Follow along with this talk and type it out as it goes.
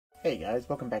Hey guys,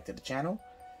 welcome back to the channel.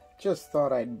 Just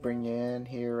thought I'd bring you in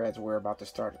here as we're about to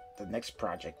start the next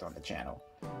project on the channel.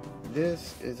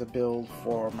 This is a build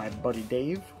for my buddy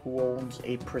Dave, who owns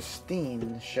a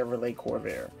pristine Chevrolet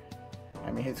Corvair.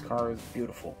 I mean, his car is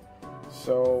beautiful.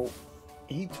 So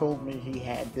he told me he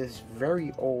had this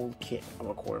very old kit of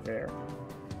a Corvair.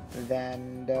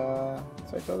 So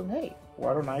I told him, hey,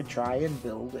 why don't I try and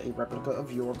build a replica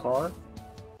of your car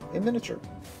in miniature?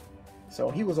 So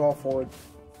he was all for it.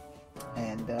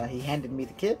 And he handed me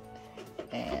the kit,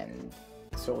 and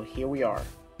so here we are.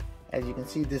 As you can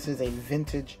see, this is a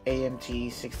vintage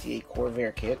AMT 68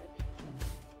 Corvair kit.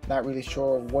 Not really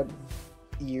sure what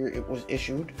year it was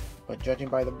issued, but judging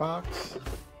by the box,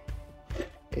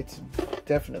 it's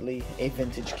definitely a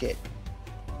vintage kit.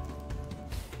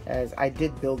 As I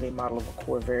did build a model of a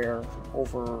Corvair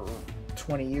over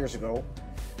 20 years ago,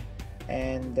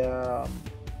 and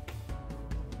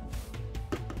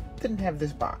didn't have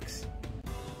this box.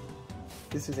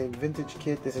 This is a vintage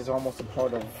kit. This is almost a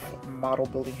part of model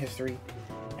building history,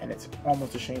 and it's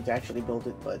almost a shame to actually build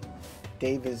it, but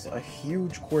Dave is a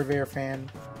huge Corvair fan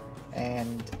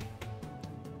and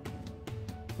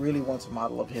really wants a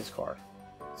model of his car.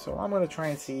 So I'm going to try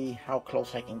and see how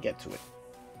close I can get to it.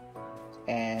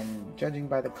 And judging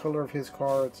by the color of his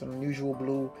car, it's an unusual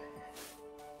blue.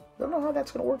 Don't know how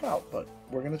that's going to work out, but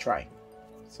we're going to try.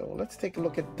 So let's take a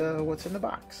look at what's in the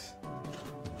box.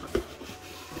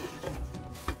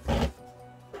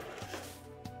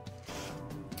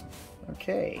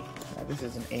 Okay, now this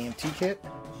is an AMT kit,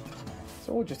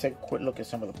 so we'll just take a quick look at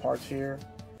some of the parts here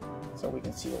so we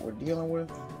can see what we're dealing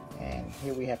with. And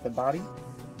here we have the body,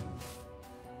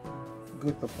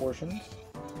 good proportions,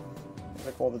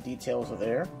 like all the details are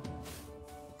there,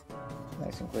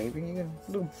 nice engraving.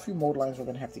 A few mold lines we're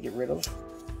going to have to get rid of,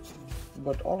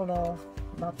 but all in all,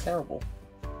 not terrible.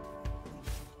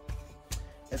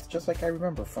 It's just like I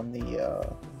remember from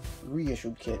the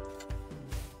reissued kit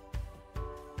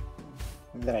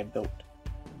that I built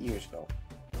years ago.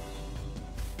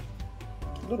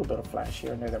 A little bit of flash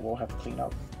here and there that we'll have to clean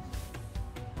up,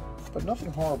 but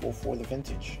nothing horrible for the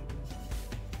vintage.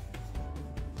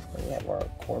 So we have our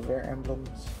Corvair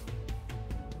emblems,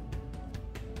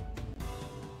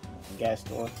 gas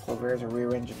door. Corvair is a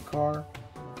rear engine car,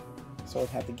 so it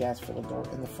had the gas filler door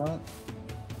in the front.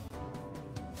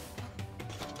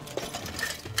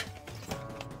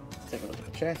 Let's take a look at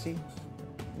the chassis.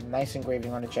 Nice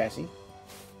engraving on the chassis.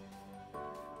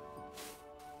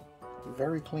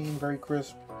 Very clean, very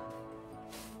crisp.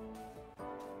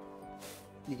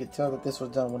 You could tell that this was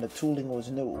done when the tooling was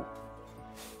new.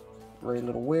 Very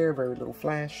little wear, very little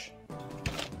flash.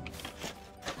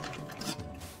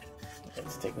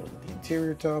 Let's take a look at the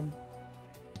interior tub.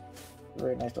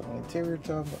 Very nice looking interior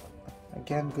tub.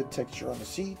 Again, good texture on the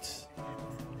seats.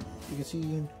 You can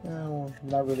see,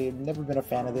 never been a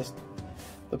fan of this.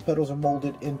 The pedals are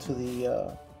molded into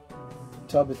the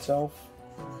tub itself.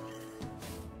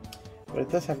 But it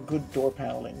does have good door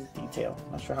paneling detail.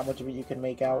 Not sure how much of it you can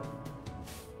make out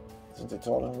since it's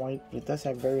all in white, but it does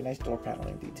have very nice door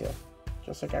paneling detail,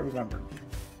 just like I remembered.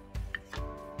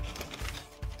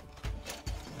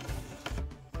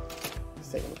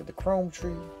 Let's take a look at the chrome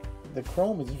tree. The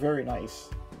chrome is very nice.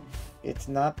 It's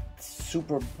not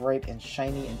super bright and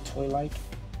shiny and toy-like,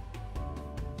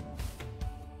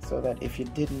 so that if you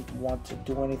didn't want to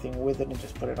do anything with it and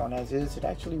just put it on as is, it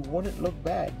actually wouldn't look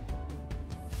bad.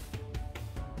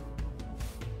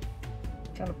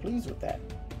 Kind of pleased with that,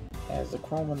 as the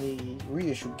chrome on the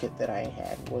reissued kit that I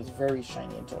had was very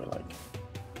shiny and toy-like.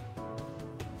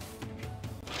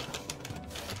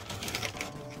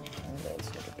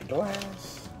 Let's look at the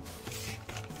glass.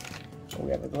 So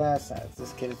we have the glass.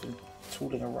 This kit has been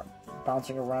tooling around,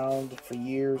 bouncing around for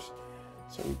years,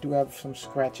 so we do have some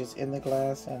scratches in the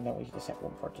glass, and then we just have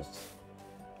one part, just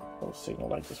a little signal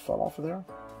light just fell off of there.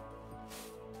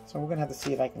 So we're gonna have to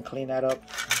see if I can clean that up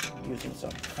using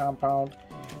some compound.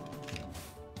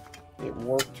 It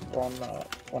worked on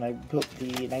when I built the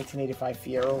 1985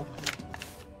 Fiero.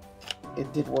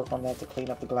 It did work on that to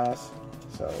clean up the glass.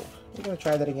 So we're gonna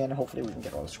try that again, and hopefully we can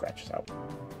get all the scratches out.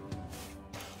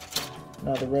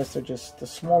 Now the rest are just the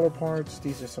smaller parts.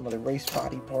 These are some of the race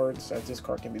body parts, as this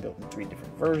car can be built in 3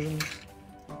 different versions.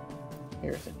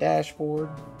 Here's the dashboard,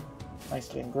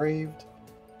 nicely engraved.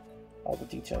 All the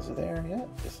details are there, yeah,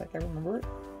 just like I remember it.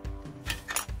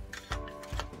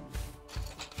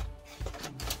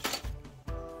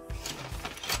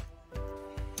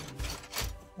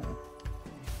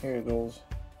 Here goes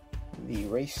the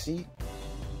race seat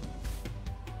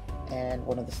and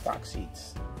one of the stock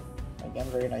seats. Again,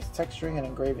 very nice texturing and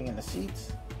engraving in the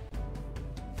seats.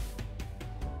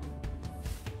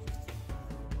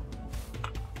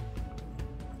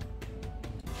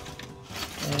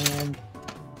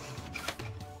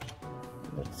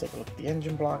 look at the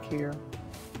engine block here,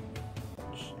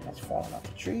 which has fallen off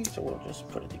the tree, so we'll just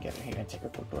put it together here and take a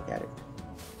quick look at it.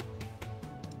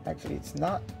 Actually, it's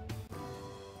not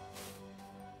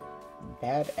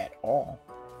bad at all.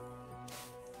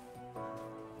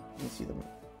 You can see the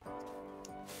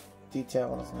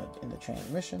details in the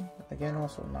transmission. Again,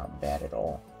 also not bad at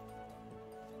all.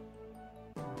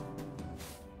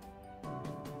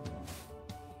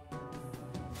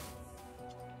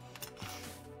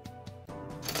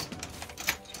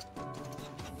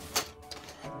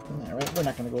 Alright, we're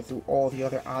not going to go through all the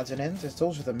other odds and ends, as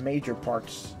those are the major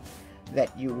parts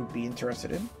that you would be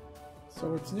interested in.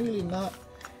 So it's really not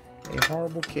a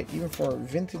horrible kit, even for a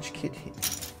vintage kit.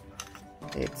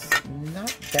 It's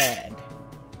not bad.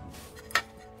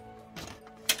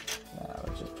 Now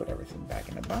let's just put everything back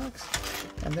in the box,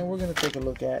 and then we're going to take a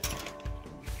look at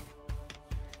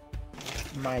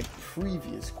my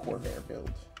previous Corvair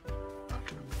build.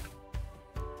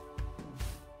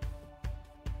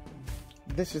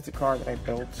 This is the car that I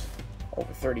built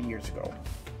over 30 years ago.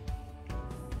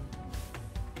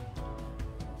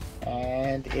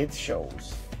 And it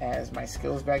shows, as my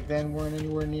skills back then weren't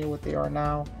anywhere near what they are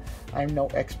now. I'm no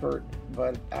expert,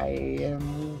 but I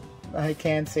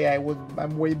can say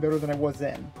I'm way better than I was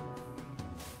then.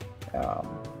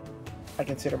 I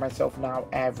consider myself now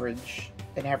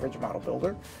an average model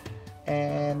builder,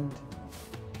 and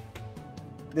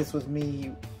this was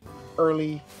me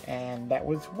early, and that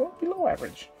was well below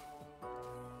average.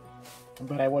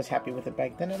 But I was happy with it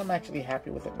back then, and I'm actually happy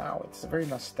with it now. It's a very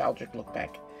nostalgic look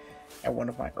back at one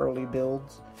of my early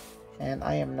builds, and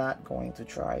I am not going to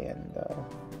try and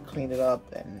clean it up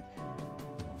and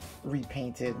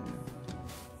repaint it and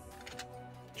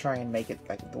try and make it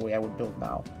like the way I would build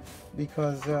now,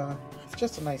 because it's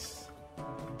just a nice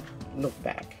look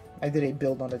back. I did a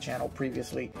build on the channel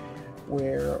previously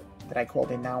that I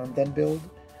called a now and then build,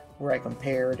 where I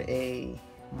compared a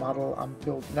model I'm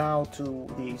built now to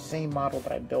the same model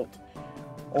that I built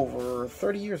over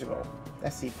 30 years ago.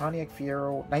 That's the Pontiac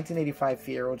Fiero, 1985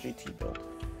 Fiero GT build.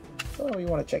 So you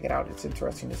want to check it out. It's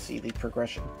interesting to see the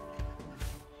progression.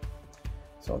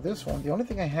 So this one, the only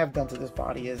thing I have done to this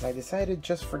body is I decided,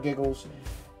 just for giggles,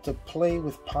 to play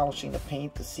with polishing the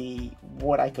paint to see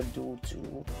what I could do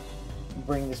to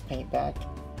bring this paint back.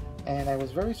 And I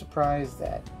was very surprised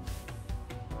that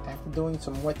after doing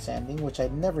some wet sanding, which I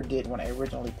never did when I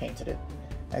originally painted it,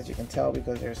 as you can tell,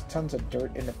 because there's tons of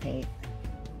dirt in the paint.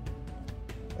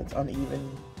 It's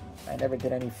uneven. I never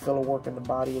did any filler work in the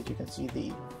body. As you can see,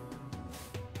 the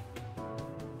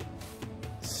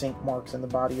sink marks in the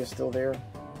body are still there.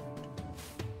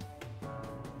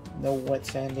 No wet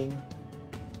sanding,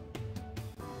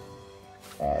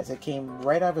 as it came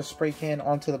right out of a spray can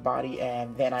onto the body,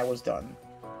 and then I was done.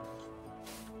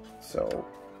 So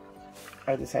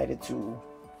I decided to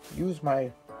use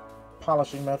my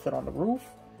polishing method on the roof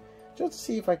just to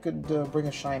see if I could bring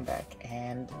a shine back,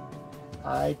 and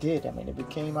I did. I mean, it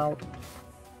came out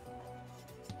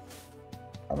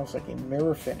almost like a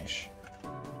mirror finish.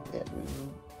 It was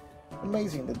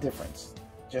amazing, the difference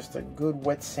just a good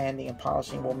wet sanding and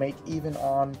polishing will make even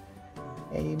on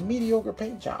a mediocre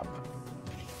paint job.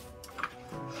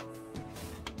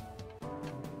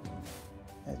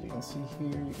 As you can see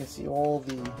here, you can see all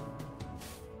the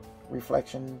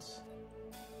reflections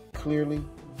clearly.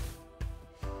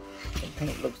 The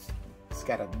paint looks, it's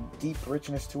got a deep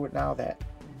richness to it now that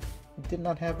it did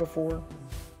not have before.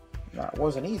 Now, it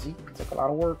wasn't easy. It took a lot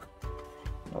of work,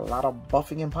 a lot of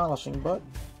buffing and polishing, but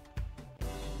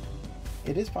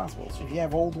it is possible. So if you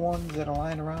have old ones that are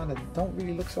lying around that don't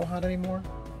really look so hot anymore,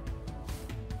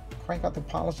 crank out the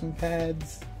polishing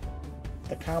pads,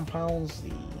 the compounds,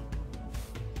 the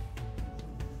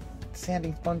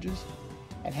sanding sponges,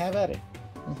 and have at it.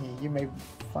 You may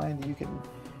find that you can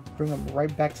bring them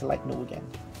right back to like new again.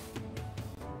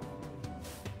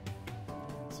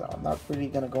 So I'm not really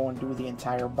going to go and do the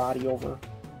entire body over,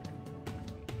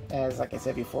 as like I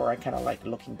said before, I kind of like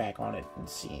looking back on it and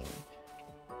seeing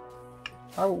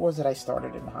how it was that I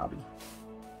started in the hobby.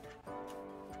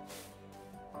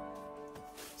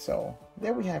 So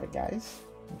there we have it, guys.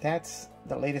 That's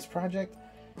the latest project,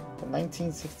 the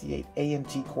 1968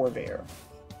 AMT Corvair.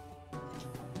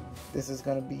 This is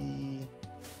going to be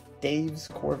Dave's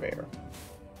Corvair.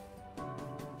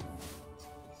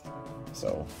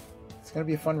 So it's going to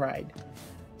be a fun ride.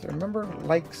 So remember,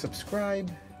 like,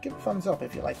 subscribe, give a thumbs up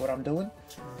if you like what I'm doing.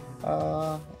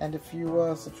 And if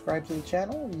you subscribe to the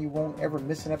channel, you won't ever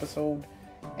miss an episode.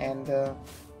 And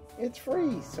it's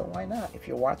free, so why not? If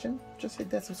you're watching, just hit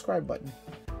that subscribe button.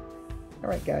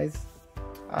 Alright, guys.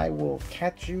 I will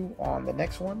catch you on the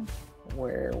next one,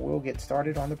 where we'll get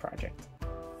started on the project.